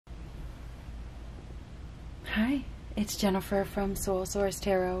Hi, it's Jennifer from Soul Source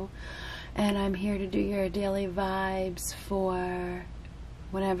Tarot, and I'm here to do your daily vibes for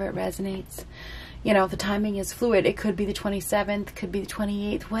whenever it resonates. You know, the timing is fluid. It could be the 27th, could be the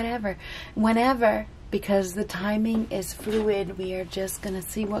 28th, whatever. Whenever, because the timing is fluid, we are just going to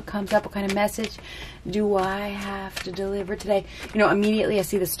see what comes up. What kind of message do I have to deliver today? You know, immediately I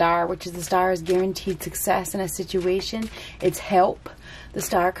see the star, which is the star is guaranteed success in a situation. It's help. The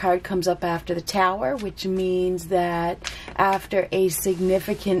star card comes up after the tower, which means that after a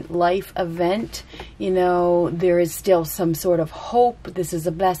significant life event, you know, there is still some sort of hope. This is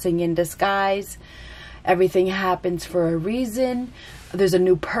a blessing in disguise. Everything happens for a reason. There's a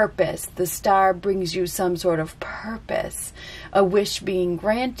new purpose. The star brings you some sort of purpose. A wish being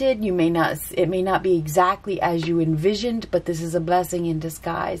granted. You may not, it may not be exactly as you envisioned, but this is a blessing in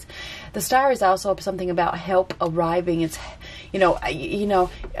disguise. The star is also something about help arriving. It's, you know,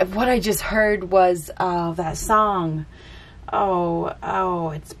 what I just heard was that song.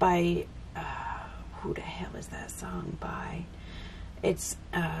 It's by, who the hell is that song by? It's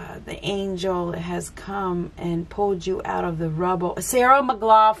the angel has come and pulled you out of the rubble. Sarah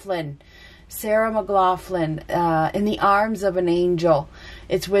McLachlan. Sarah McLachlan, in the arms of an angel.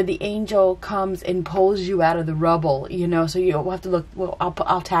 It's where the angel comes and pulls you out of the rubble, you know. So you'll have to look. Well,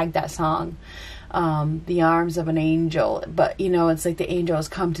 I'll tag that song, the arms of an angel. But you know, it's like the angel has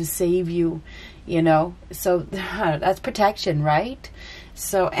come to save you, you know. So that's protection, right?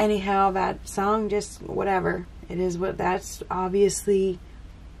 So anyhow, that song, just whatever. It is what that's obviously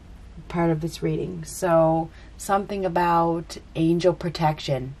part of this reading. So something about angel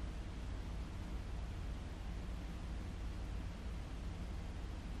protection.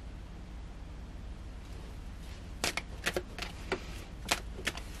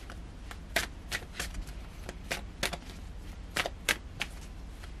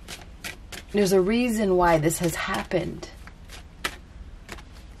 There's a reason why this has happened.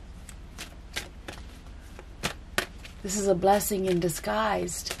 This is a blessing in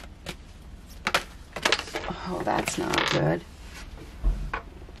disguise. Oh, that's not good.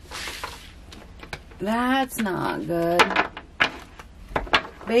 That's not good.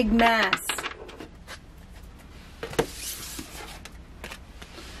 Big mess.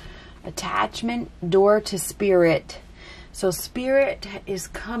 Attachment, door to spirit. So spirit is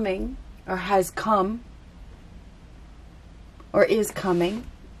coming, or has come, or is coming,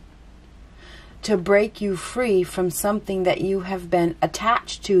 to break you free from something that you have been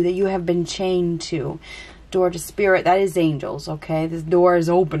attached to, that you have been chained to. Door to spirit, that is angels, okay? This door is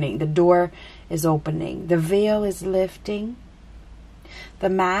opening. The door is opening. The veil is lifting. The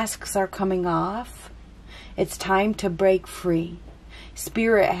masks are coming off. It's time to break free.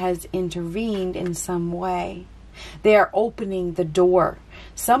 Spirit has intervened in some way. They are opening the door.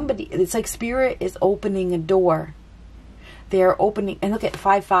 Somebody, it's like spirit is opening a door. They are opening, and look at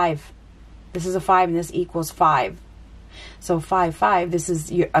 5-5. This is a 5 and this equals 5. So 5-5, this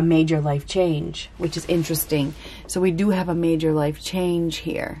is a major life change, which is interesting. So we do have a major life change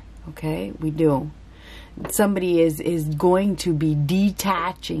here. Okay, we do. Somebody is going to be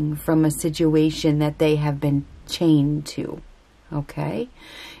detaching from a situation that they have been chained to. Okay,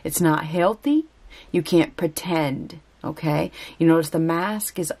 it's not healthy. You can't pretend. Okay, you notice the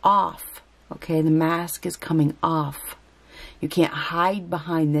mask is off. Okay, the mask is coming off. You can't hide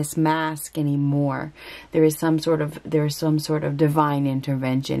behind this mask anymore. There is some sort of divine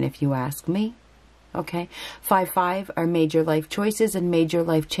intervention, if you ask me. Okay? 5-5 are major life choices and major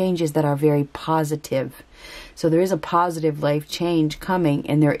life changes that are very positive. So there is a positive life change coming,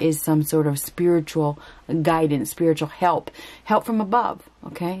 and there is some sort of spiritual guidance, spiritual help. Help from above.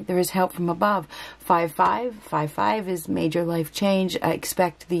 Okay? There is help from above. 5-5 is major life change.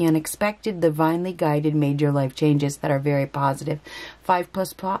 Expect the unexpected, divinely guided major life changes that are very positive. 5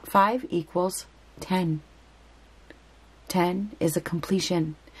 plus 5 equals 10. 10 is a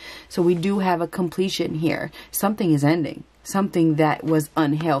completion. So we do have a completion here. Something is ending. Something that was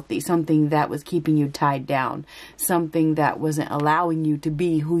unhealthy. Something that was keeping you tied down. Something that wasn't allowing you to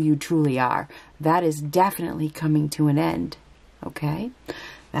be who you truly are. That is definitely coming to an end. Okay?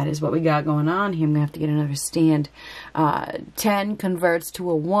 That is what we got going on here. I'm going to have to get another stand. 10 converts to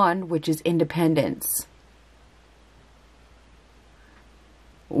a 1, which is independence.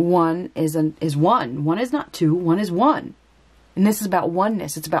 1 is 1. 1 is not 2. 1 is 1. And this is about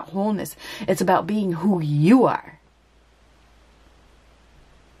oneness. It's about wholeness. It's about being who you are.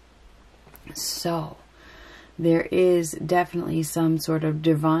 So, there is definitely some sort of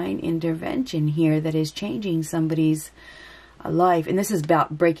divine intervention here that is changing somebody's life. And this is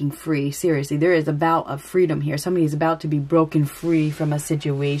about breaking free. Seriously, there is about a freedom here. Somebody is about to be broken free from a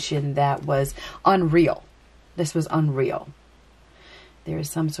situation that was unreal. This was unreal. There is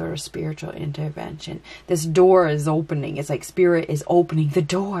some sort of spiritual intervention. This door is opening. It's like Spirit is opening the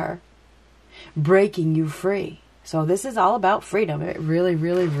door, breaking you free. So this is all about freedom. It really,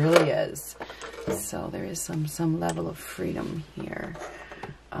 really, really is. So there is some level of freedom here.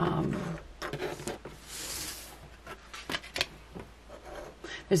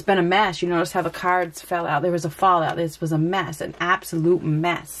 There's been a mess. You notice how the cards fell out. There was a fallout. This was a mess, an absolute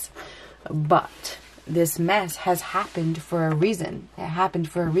mess. But this mess has happened for a reason. It happened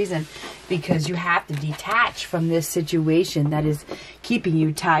for a reason because you have to detach from this situation that is keeping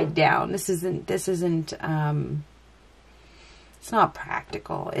you tied down. This isn't, it's not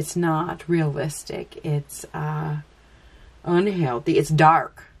practical. It's not realistic. It's unhealthy. It's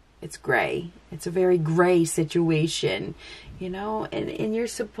dark. It's gray. It's a very gray situation, you know, and you're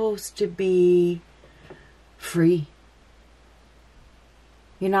supposed to be free.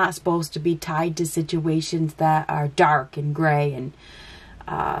 You're not supposed to be tied to situations that are dark and gray and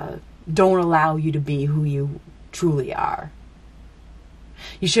don't allow you to be who you truly are.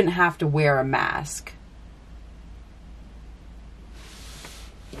 You shouldn't have to wear a mask.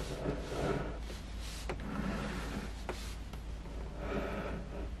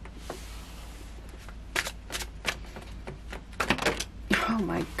 Oh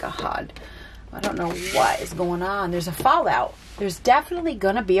my God. I don't know what is going on. There's a fallout. There's definitely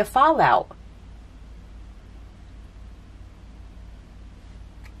going to be a fallout.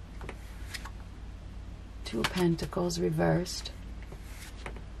 Two of Pentacles reversed.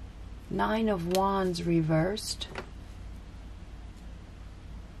 Nine of Wands reversed.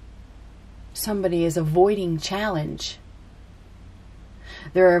 Somebody is avoiding challenge.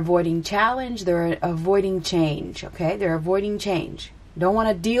 They're avoiding challenge. They're avoiding change. Okay? They're avoiding change. Don't want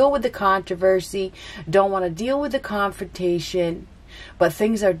to deal with the controversy. Don't want to deal with the confrontation. But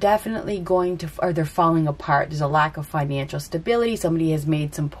things are definitely going to, or they're falling apart. There's a lack of financial stability. Somebody has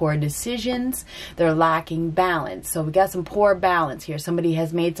made some poor decisions. They're lacking balance. So we got some poor balance here. Somebody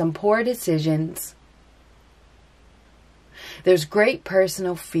has made some poor decisions. There's great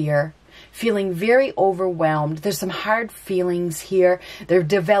personal fear. Feeling very overwhelmed. There's some hard feelings here. They're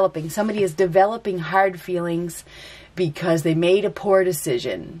developing. Somebody is developing hard feelings because they made a poor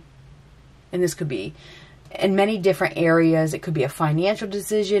decision. And this could be in many different areas. It could be a financial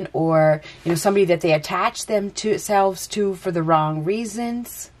decision, or, you know, somebody that they attach themselves to for the wrong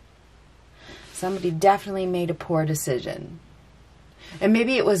reasons. Somebody definitely made a poor decision. And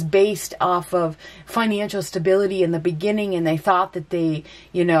maybe it was based off of financial stability in the beginning, and they thought that they,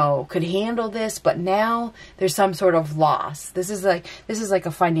 you know, could handle this, but now there's some sort of loss. This is like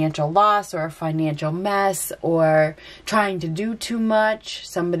a financial loss or a financial mess, or trying to do too much.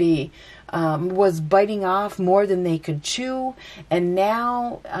 Somebody was biting off more than they could chew, and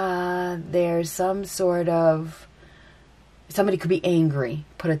now there's some sort of, somebody could be angry,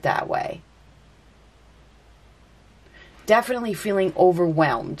 put it that way. Definitely feeling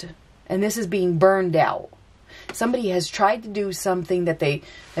overwhelmed. And this is being burned out. Somebody has tried to do something that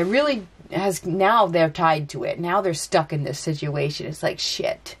really has, now they're tied to it. Now they're stuck in this situation. It's like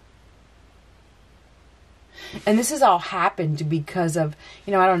shit. And this has all happened because of,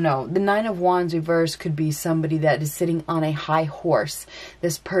 you know, I don't know. The Nine of Wands reverse could be somebody that is sitting on a high horse.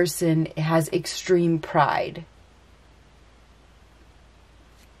 This person has extreme pride.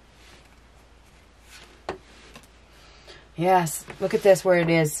 Yes, look at this, where it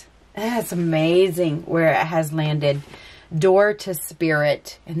is. That's amazing where it has landed. Door to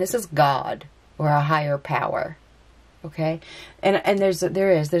Spirit. And this is God, or a higher power. Okay? And there's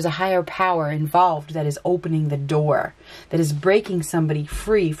a higher power involved that is opening the door. That is breaking somebody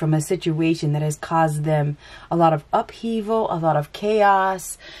free from a situation that has caused them a lot of upheaval, a lot of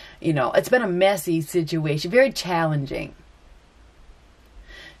chaos. You know, it's been a messy situation. Very challenging.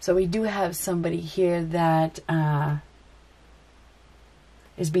 So we do have somebody here that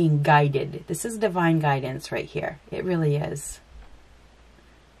is being guided. This is divine guidance right here. It really is.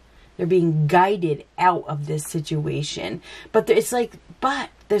 They're being guided out of this situation. But it's like, but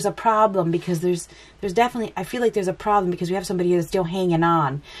there's a problem, because there's definitely, I feel like there's a problem because we have somebody that's still hanging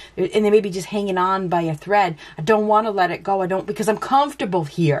on. And they may be just hanging on by a thread. I don't want to let it go. Because I'm comfortable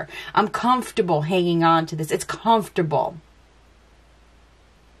here. I'm comfortable hanging on to this. It's comfortable.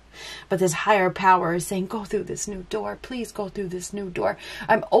 But this higher power is saying, go through this new door. Please go through this new door.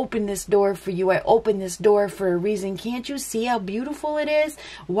 I'm open this door for you. I open this door for a reason. Can't you see how beautiful it is?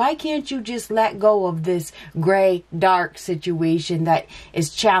 Why can't you just let go of this gray, dark situation that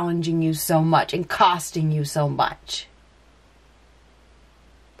is challenging you so much and costing you so much?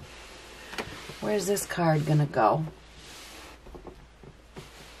 Where's this card gonna go?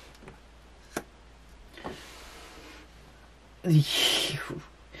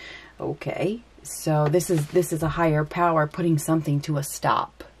 Okay, so this is a higher power putting something to a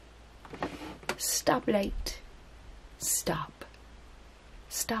stop. Stop light. Stop.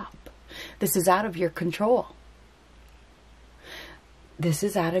 Stop. This is out of your control. This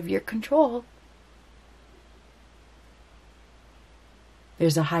is out of your control.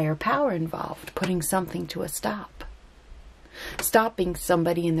 There's a higher power involved, putting something to a stop. Stopping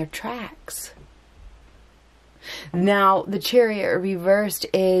somebody in their tracks. Now, the Chariot reversed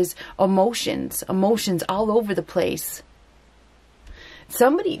is emotions. Emotions all over the place.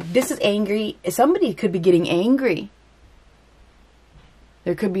 Somebody, this is angry. Somebody could be getting angry.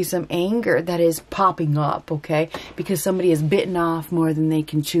 There could be some anger that is popping up, okay? Because somebody has bitten off more than they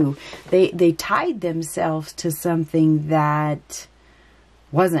can chew. They tied themselves to something that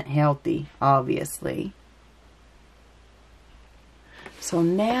wasn't healthy, obviously. So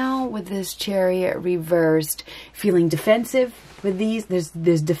now with this Chariot reversed, feeling defensive with these, there's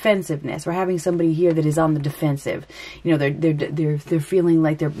defensiveness. We're having somebody here that is on the defensive. You know, they're feeling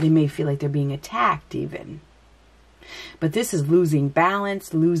like they may feel like they're being attacked even. But this is losing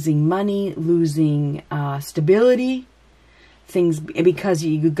balance, losing money, losing stability, things, because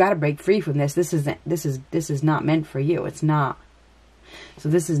you got to break free from this. This is not meant for you. It's not. So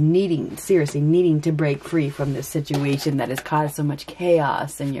this is seriously needing to break free from this situation that has caused so much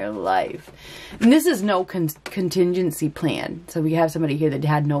chaos in your life. And this is no contingency plan. So we have somebody here that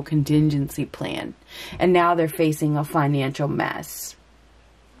had no contingency plan. And now they're facing a financial mess.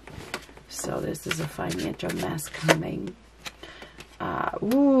 So this is a financial mess coming.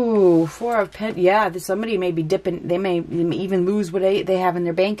 Ooh, Four of Pentacles. Yeah, somebody may be dipping. They may even lose what they have in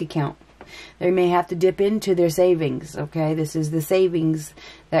their bank account. They may have to dip into their savings, okay? This is the savings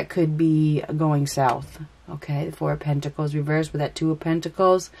that could be going south, okay? The Four of Pentacles reversed with that Two of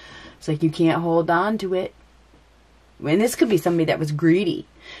Pentacles. It's like you can't hold on to it. And this could be somebody that was greedy.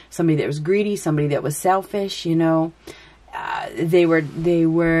 Somebody that was greedy, somebody that was selfish, you know. They were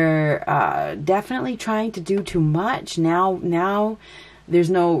definitely trying to do too much. Now there's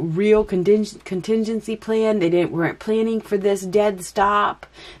no real contingency plan. They weren't planning for this dead stop.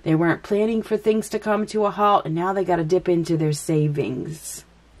 They weren't planning for things to come to a halt. And now they got to dip into their savings.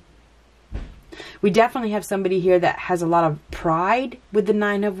 We definitely have somebody here that has a lot of pride with the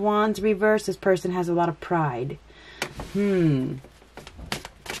Nine of Wands reversed. This person has a lot of pride.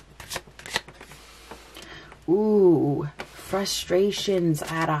 Ooh, frustrations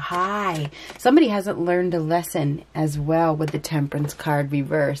at a high. Somebody hasn't learned a lesson as well with the Temperance card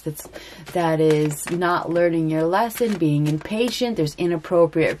reversed. That is not learning your lesson, being impatient. There's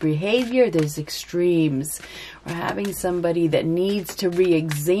inappropriate behavior. There's extremes. We're having somebody that needs to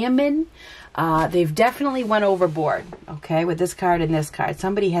re-examine. They've definitely went overboard, okay, with this card and this card.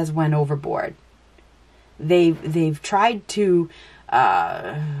 Somebody has went overboard. They've tried to,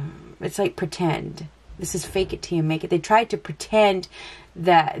 it's like pretend. This is fake it till you make it. They tried to pretend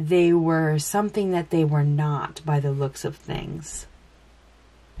that they were something that they were not by the looks of things.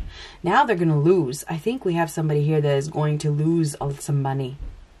 Now they're going to lose. I think we have somebody here that is going to lose some money.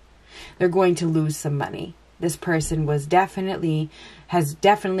 They're going to lose some money. This person has definitely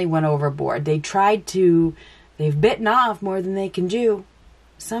went overboard. They've bitten off more than they can chew.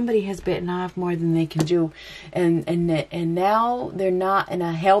 Somebody has bitten off more than they can do. And now they're not in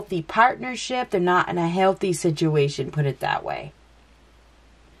a healthy partnership. They're not in a healthy situation, put it that way.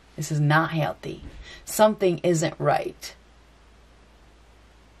 This is not healthy. Something isn't right.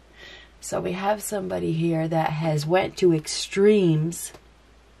 So we have somebody here that has went to extremes.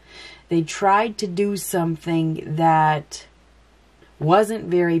 They tried to do something that wasn't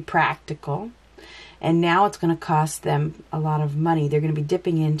very practical. And now it's going to cost them a lot of money. They're going to be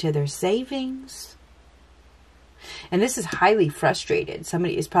dipping into their savings. And this is highly frustrated.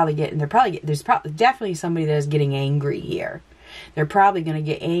 Somebody is probably getting, there's definitely somebody that is getting angry here. They're probably going to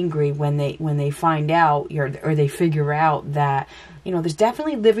get angry when they find out or they figure out that, you know, there's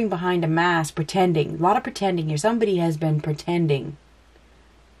definitely living behind a mask, pretending. A lot of pretending here. Somebody has been pretending.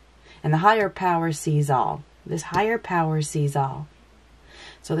 And the higher power sees all. This higher power sees all.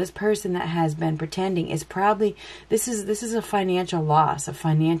 So this person that has been pretending is probably, this is a financial loss, a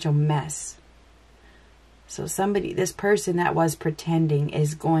financial mess. So this person that was pretending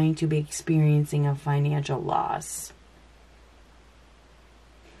is going to be experiencing a financial loss.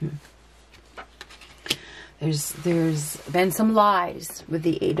 There's been some lies with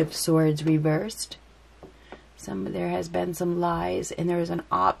the Eight of Swords reversed. There has been some lies, and there is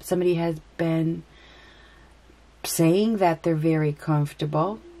somebody has been saying that they're very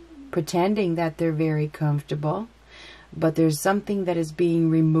comfortable, pretending that they're very comfortable, but there's something that is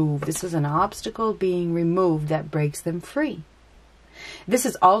being removed. This is an obstacle being removed that breaks them free. This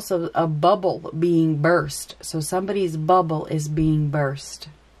is also a bubble being burst. So somebody's bubble is being burst.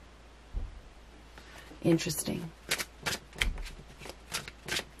 Interesting.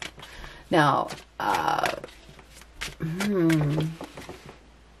 Now,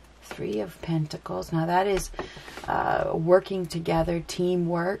 Three of Pentacles. Now that is working together,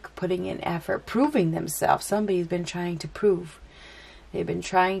 teamwork, putting in effort, proving themselves. Somebody's been trying to prove. They've been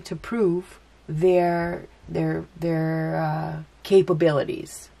trying to prove their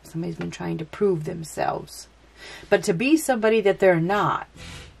capabilities. Somebody's been trying to prove themselves, but to be somebody that they're not.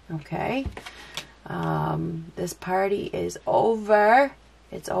 Okay. This party is over.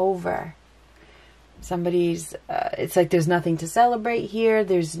 It's over. Somebody's, it's like there's nothing to celebrate here.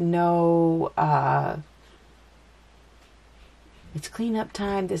 There's no, it's cleanup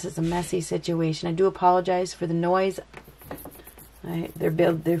time. This is a messy situation. I do apologize for the noise.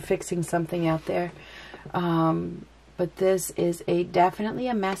 They're fixing something out there. But this is definitely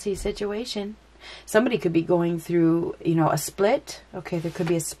a messy situation. Somebody could be going through, you know, a split. Okay, there could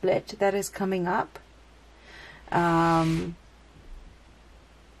be a split that is coming up.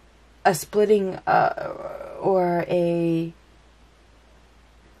 A splitting or a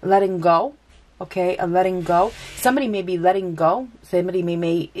letting go. Okay, a letting go. Somebody may be letting go. Somebody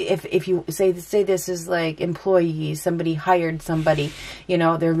may if you say this is like employees, somebody hired somebody, you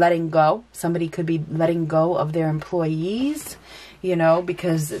know, they're letting go. Somebody could be letting go of their employees, you know,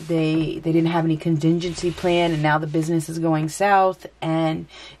 because they didn't have any contingency plan and now the business is going south and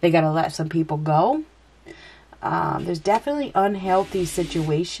they got to let some people go. There's definitely unhealthy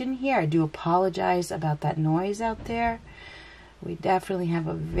situation here. I do apologize about that noise out there. We definitely have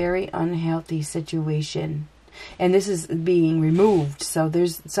a very unhealthy situation. And this is being removed. So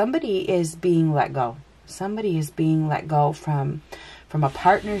somebody is being let go. Somebody is being let go from a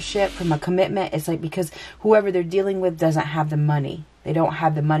partnership, from a commitment. It's like because whoever they're dealing with doesn't have the money. They don't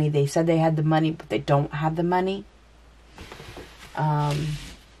have the money. They said they had the money, but they don't have the money.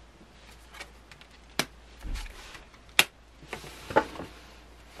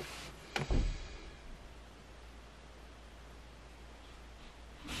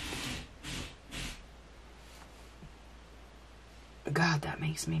 God, that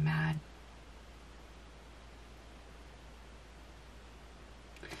makes me mad.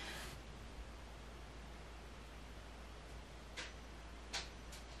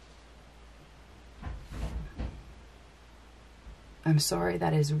 I'm sorry,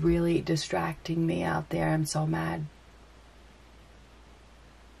 that is really distracting me out there. I'm so mad.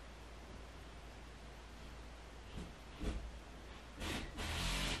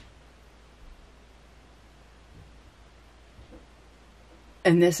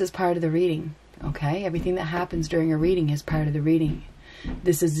 And this is part of the reading, okay? Everything that happens during a reading is part of the reading.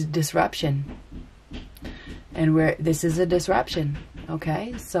 This is a disruption. And this is a disruption,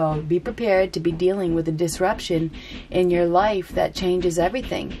 okay? So be prepared to be dealing with a disruption in your life that changes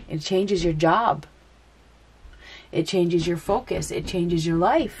everything. It changes your job. It changes your focus. It changes your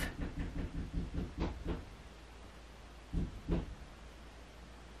life.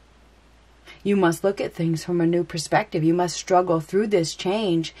 You must look at things from a new perspective. You must struggle through this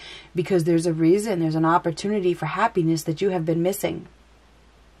change because there's a reason, there's an opportunity for happiness that you have been missing.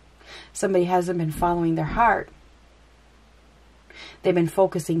 Somebody hasn't been following their heart. They've been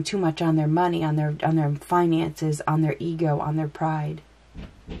focusing too much on their money, on their finances, on their ego, on their pride.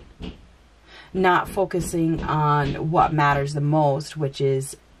 Not focusing on what matters the most, which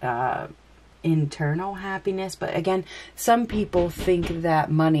is internal happiness. But again, some people think that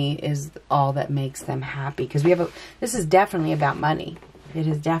money is all that makes them happy, because this is definitely about money. It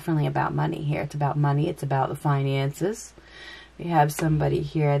is definitely about money here. It's about money. It's about the finances. We have somebody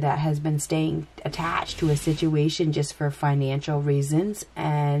here that has been staying attached to a situation just for financial reasons,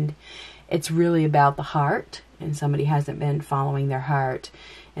 and it's really about the heart, and somebody hasn't been following their heart,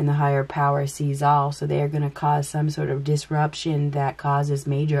 and the higher power sees all. So they are going to cause some sort of disruption that causes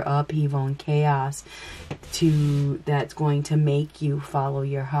major upheaval and chaos that's going to make you follow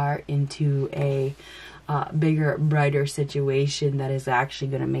your heart into a bigger, brighter situation that is actually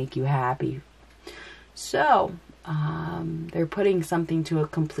going to make you happy. So they're putting something to a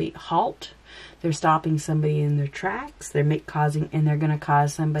complete halt. They're stopping somebody in their tracks. They're going to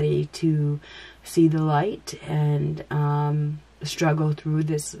cause somebody to see the light and struggle through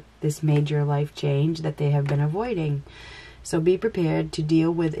this major life change that they have been avoiding. So be prepared to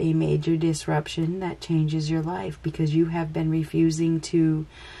deal with a major disruption that changes your life, because you have been refusing to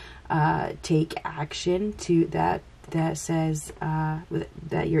take action to that says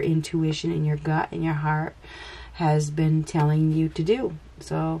that your intuition and your gut and your heart has been telling you to do.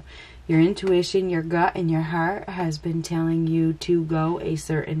 So your intuition, your gut, and your heart has been telling you to go a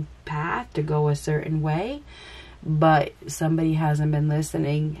certain path, to go a certain way, but somebody hasn't been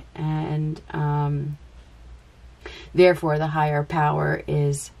listening, and therefore the higher power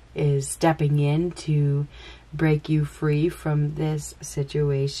is stepping in to break you free from this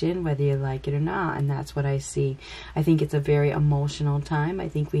situation, whether you like it or not. And that's what I see. I think it's a very emotional time. I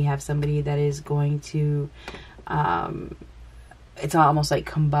think we have somebody that is going to it's almost like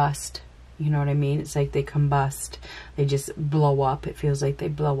combust. You know what I mean? It's like they combust. They just blow up. It feels like they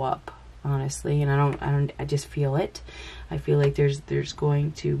blow up, honestly. And I just feel it. I feel like there's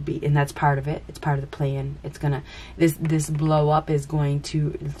going to be, and that's part of it. It's part of the plan. It's gonna, this blow up is going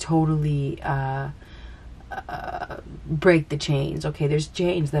to totally break the chains. Okay, there's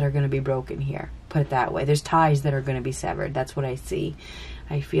chains that are going to be broken here. Put it that way. There's ties that are going to be severed. That's what I see.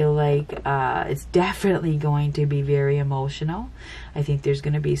 I feel like it's definitely going to be very emotional. I think there's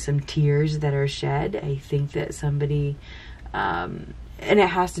going to be some tears that are shed. I think that somebody, and it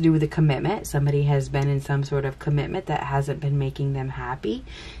has to do with a commitment. Somebody has been in some sort of commitment that hasn't been making them happy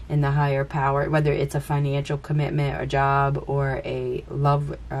in the higher power, whether it's a financial commitment, a job, or a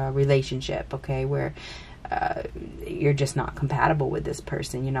love relationship, okay, where you're just not compatible with this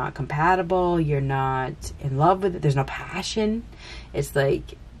person. You're not compatible. You're not in love with it. There's no passion. It's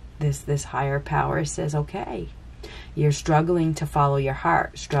like this higher power says, okay, you're struggling to follow your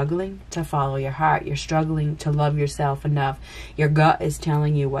heart, struggling to follow your heart. You're struggling to love yourself enough. Your gut is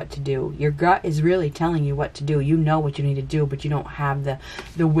telling you what to do. Your gut is really telling you what to do. You know what you need to do, but you don't have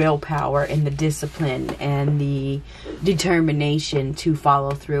the willpower and the discipline and the determination to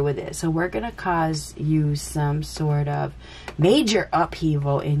follow through with it. So we're going to cause you some sort of major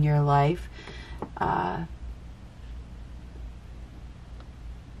upheaval in your life.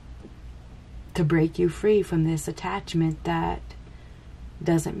 To break you free from this attachment that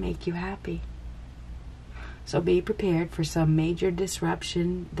doesn't make you happy. So be prepared for some major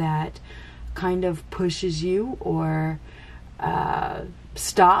disruption that kind of pushes you or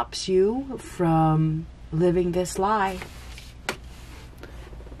stops you from living this lie.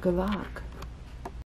 Good luck.